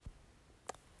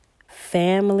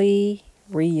Family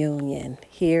reunion.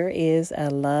 Here is a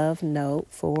love note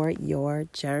for your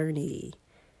journey.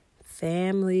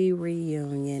 Family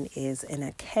reunion is an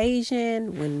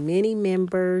occasion when many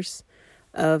members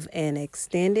of an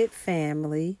extended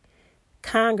family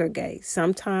congregate.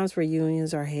 Sometimes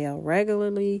reunions are held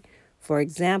regularly. For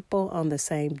example, on the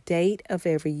same date of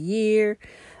every year,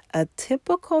 a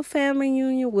typical family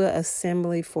reunion will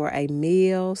assemble for a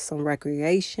meal, some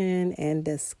recreation, and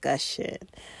discussion.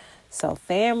 So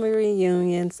family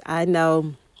reunions, I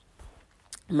know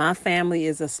my family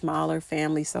is a smaller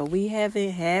family, so we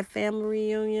haven't had family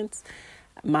reunions.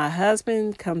 My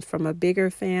husband comes from a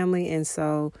bigger family, and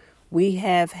so we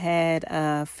have had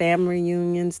family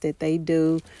reunions that they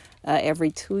do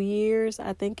every 2 years,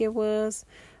 I think it was.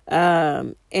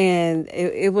 And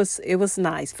it was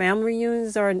nice. Family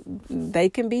reunions they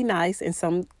can be nice, and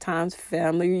sometimes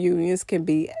family reunions can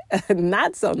be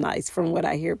not so nice from what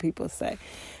I hear people say.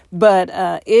 But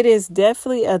it is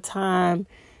definitely a time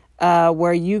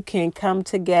where you can come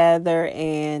together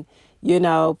and,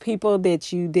 people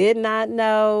that you did not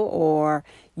know, or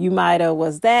you might have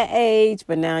was that age,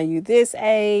 but now you this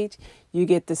age. You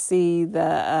get to see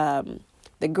the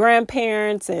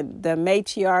grandparents and the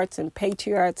matriarchs and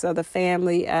patriarchs of the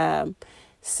family,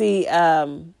 see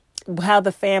how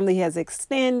the family has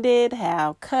extended,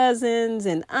 how cousins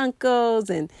and uncles,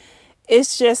 and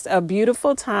it's just a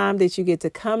beautiful time that you get to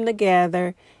come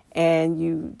together, and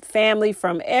you family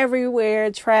from everywhere,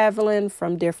 traveling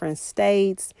from different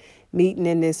states, meeting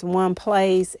in this one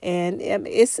place, and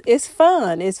it's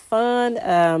fun. It's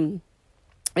fun.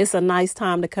 It's a nice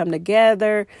time to come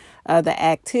together. The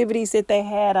activities that they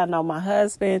had, I know my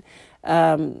husband,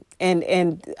 and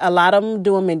a lot of them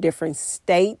do them in different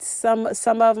states.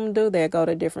 Some of them do. They go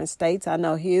to different states. I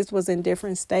know his was in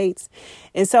different states.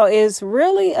 And so it's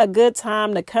really a good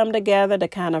time to come together to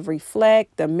kind of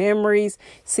reflect the memories,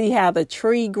 see how the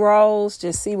tree grows,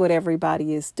 just see what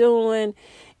everybody is doing.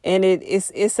 And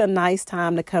it's a nice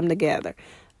time to come together.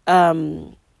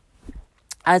 I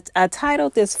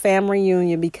titled this family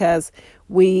reunion because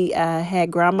we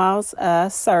had grandma's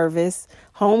service,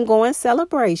 homegoing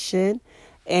celebration,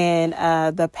 and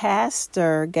the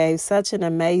pastor gave such an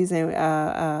amazing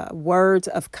words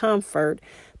of comfort.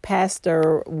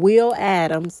 Pastor Will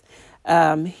Adams,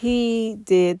 he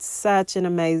did such an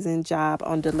amazing job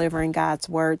on delivering God's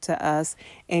word to us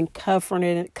and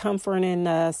comforting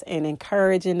us and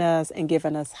encouraging us and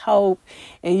giving us hope.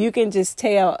 And you can just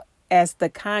tell, as the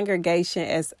congregation,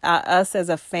 as us as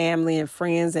a family and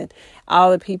friends and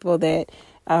all the people that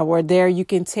were there, you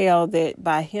can tell that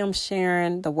by him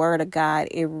sharing the word of God,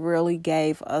 it really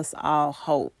gave us all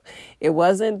hope. It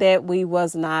wasn't that we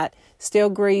was not still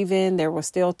grieving. There were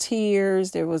still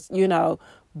tears. There was,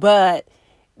 but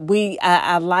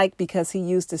I like, because he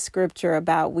used the scripture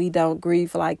about we don't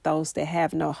grieve like those that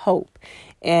have no hope.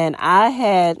 And I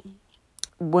had,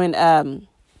 when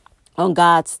on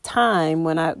God's time,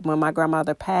 when my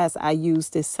grandmother passed, I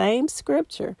used the same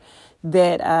scripture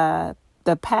that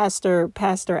the Pastor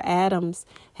Adams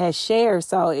has shared.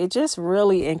 So it just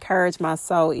really encouraged my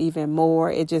soul even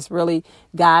more. It just really,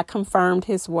 God confirmed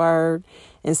his word.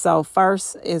 And so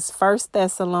first is 1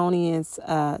 Thessalonians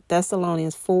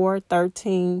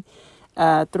 4:13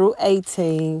 through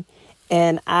 18.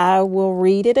 And I will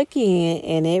read it again,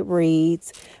 and it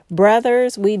reads,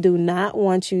 "Brothers, we do not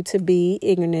want you to be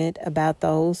ignorant about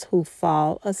those who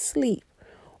fall asleep,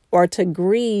 or to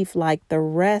grieve like the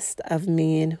rest of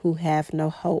men who have no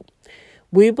hope.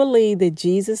 We believe that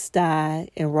Jesus died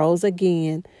and rose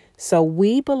again, so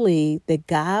we believe that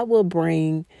God will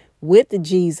bring with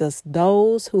Jesus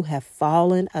those who have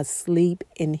fallen asleep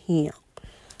in him.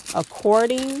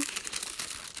 According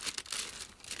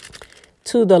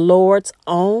to the Lord's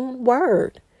own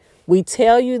word, we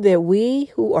tell you that we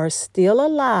who are still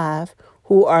alive,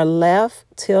 who are left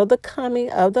till the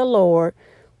coming of the Lord,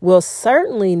 will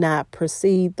certainly not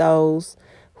precede those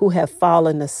who have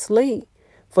fallen asleep.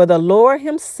 For the Lord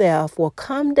himself will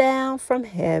come down from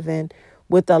heaven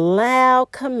with a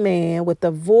loud command, with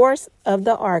the voice of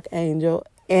the archangel,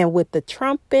 and with the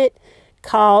trumpet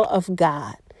call of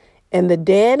God. And the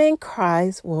dead in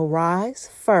Christ will rise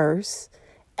first.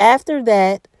 After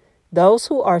that, those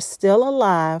who are still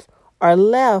alive or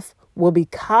left will be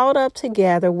caught up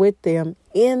together with them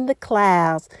in the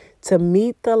clouds to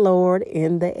meet the Lord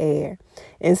in the air.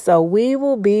 And so we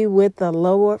will be with the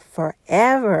Lord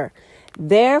forever.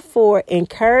 Therefore,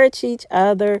 encourage each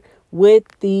other with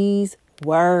these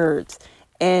words."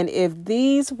 And if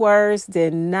these words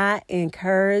did not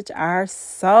encourage our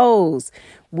souls,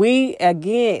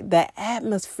 the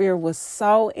atmosphere was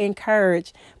so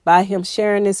encouraged by him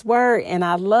sharing this word. And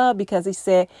I love because he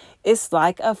said, it's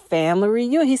like a family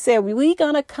reunion. He said, we're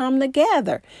going to come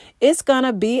together. It's going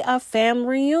to be a family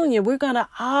reunion. We're going to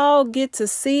all get to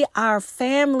see our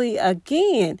family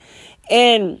again.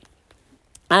 And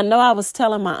I know I was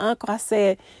telling my uncle, I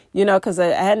said, because I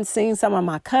hadn't seen some of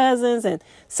my cousins, and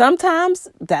sometimes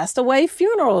that's the way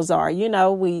funerals are.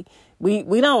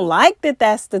 We don't like that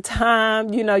that's the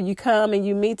time, you come and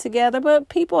you meet together, but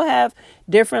people have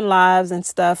different lives and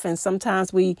stuff. And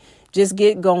sometimes we just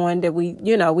get going that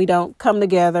we don't come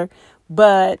together.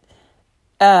 But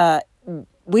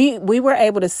we were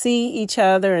able to see each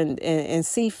other and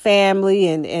see family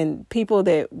and people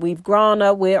that we've grown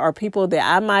up with, or people that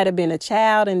I might have been a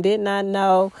child and did not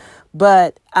know.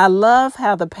 But I love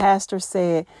how the pastor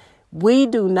said, we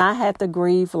do not have to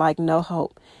grieve like no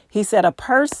hope. He said a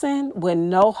person with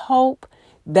no hope,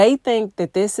 they think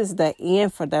that this is the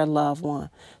end for their loved one.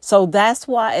 So that's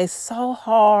why it's so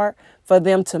hard for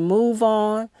them to move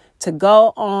on, to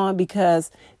go on, because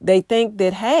they think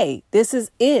that, hey, this is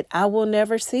it. I will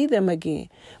never see them again.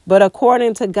 But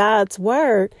according to God's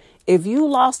word, if you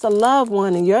lost a loved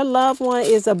one and your loved one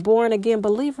is a born again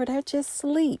believer, they're just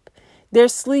asleep. They're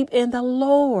asleep in the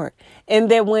Lord. And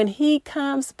that when he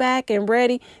comes back and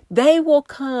ready, they will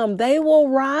come. They will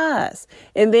rise.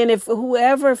 And then if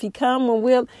he come,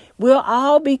 we'll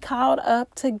all be caught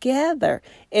up together.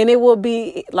 And it will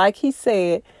be, like he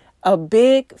said, a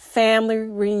big family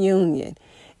reunion.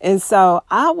 And so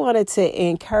I wanted to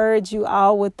encourage you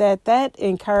all with that. That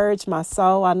encouraged my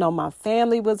soul. I know my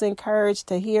family was encouraged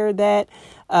to hear that,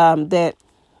 that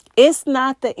it's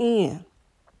not the end.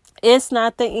 It's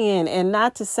not the end. And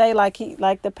not to say like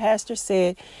the pastor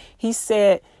said, he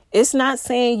said, it's not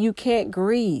saying you can't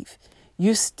grieve.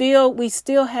 We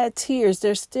still had tears.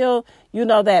 There's still,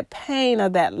 that pain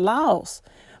of that loss,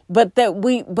 but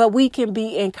we can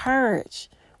be encouraged.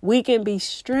 We can be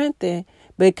strengthened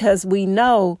because we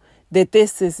know that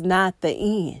this is not the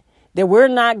end. That we're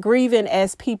not grieving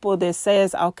as people that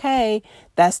says, okay,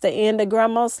 that's the end of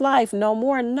grandma's life. No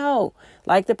more. No.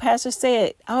 Like the pastor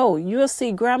said, oh, you'll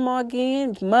see grandma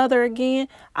again, mother again.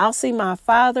 I'll see my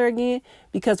father again,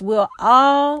 because we'll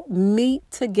all meet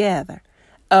together.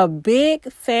 A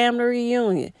big family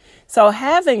reunion. So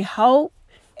having hope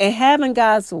and having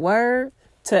God's word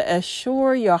to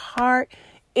assure your heart,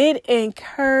 it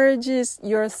encourages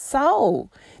your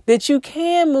soul that you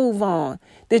can move on,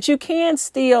 that you can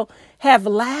still have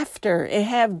laughter and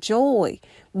have joy.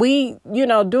 We,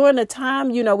 during the time,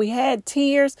 we had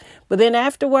tears, but then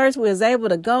afterwards we was able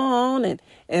to go on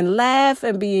and laugh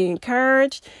and be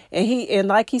encouraged. And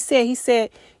like he said,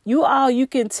 you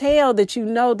can tell that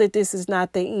that this is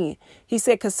not the end. He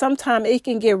said, because sometimes it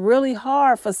can get really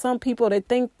hard for some people that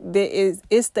think that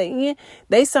it's the end.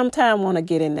 They sometimes want to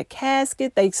get in the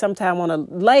casket. They sometimes want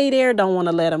to lay there, don't want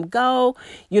to let them go.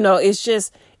 It's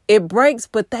just, it breaks,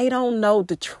 but they don't know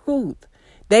the truth.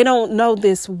 They don't know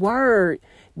this word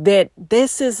that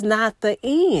this is not the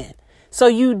end. So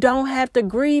you don't have to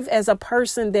grieve as a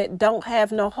person that don't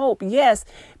have no hope. Yes,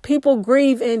 people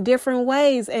grieve in different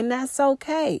ways, and that's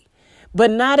okay.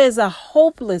 But not as a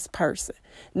hopeless person.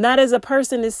 Not as a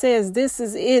person that says, this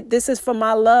is it. This is for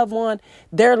my loved one.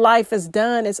 Their life is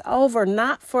done. It's over.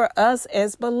 Not for us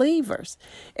as believers.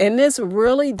 And this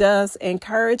really does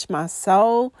encourage my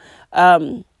soul.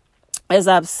 As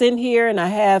I'm sitting here and I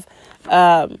have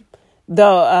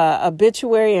the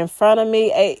obituary in front of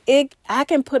me, I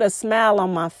can put a smile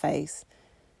on my face.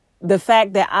 The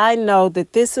fact that I know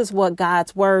that this is what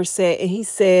God's word said. And he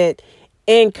said,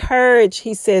 encourage.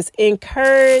 He says,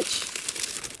 encourage.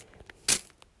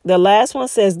 The last one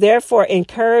says, therefore,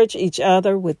 encourage each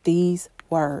other with these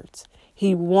words.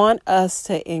 He wants us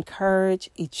to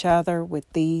encourage each other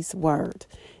with these words.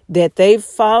 That they've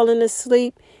fallen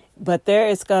asleep, but there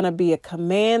is going to be a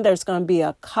command. There's going to be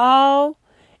a call,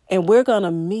 and we're going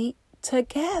to meet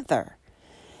together.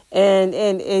 And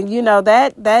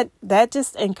that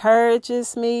just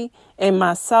encourages me in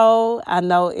my soul. I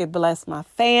know it blessed my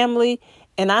family,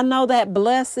 and I know that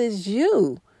blesses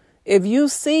you. If you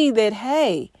see that,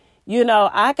 hey,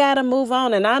 I got to move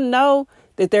on. And I know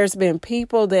that there's been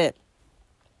people that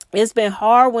it's been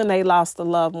hard when they lost a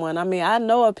loved one. I mean, I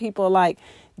know of people like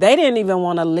they didn't even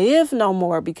want to live no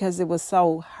more because it was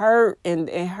so hurt and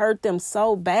hurt them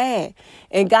so bad.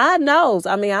 And God knows.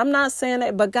 I mean, I'm not saying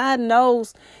that, but God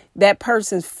knows that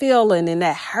person's feeling and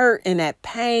that hurt and that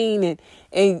pain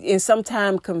and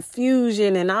sometimes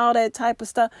confusion and all that type of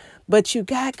stuff. But you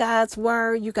got God's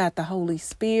word. You got the Holy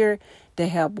Spirit to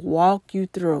help walk you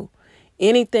through.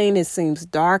 Anything that seems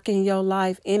dark in your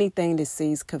life, anything that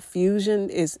sees confusion,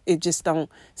 it just don't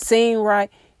seem right.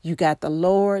 You got the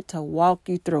Lord to walk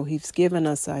you through. He's given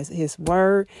us his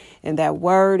word, and that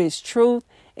word is truth,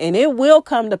 and it will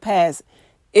come to pass.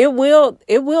 It will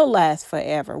last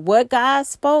forever. What God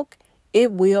spoke,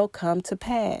 it will come to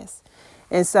pass.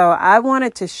 And so I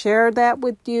wanted to share that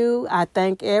with you. I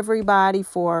thank everybody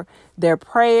for their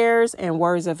prayers and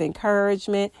words of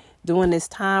encouragement during this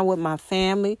time with my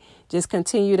family. Just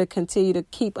continue to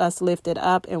keep us lifted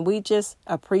up. And we just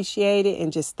appreciate it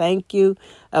and just thank you.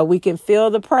 We can feel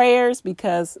the prayers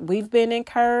because we've been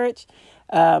encouraged.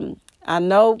 I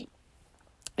know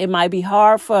it might be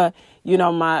hard for,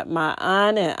 my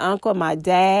aunt and uncle, my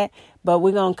dad, but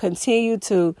we're going to continue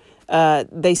to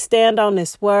they stand on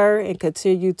this word and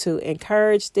continue to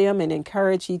encourage them and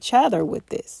encourage each other with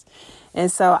this.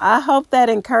 And so I hope that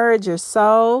encourage your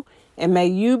soul, and may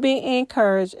you be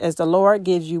encouraged as the Lord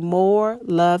gives you more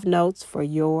love notes for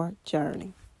your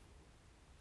journey.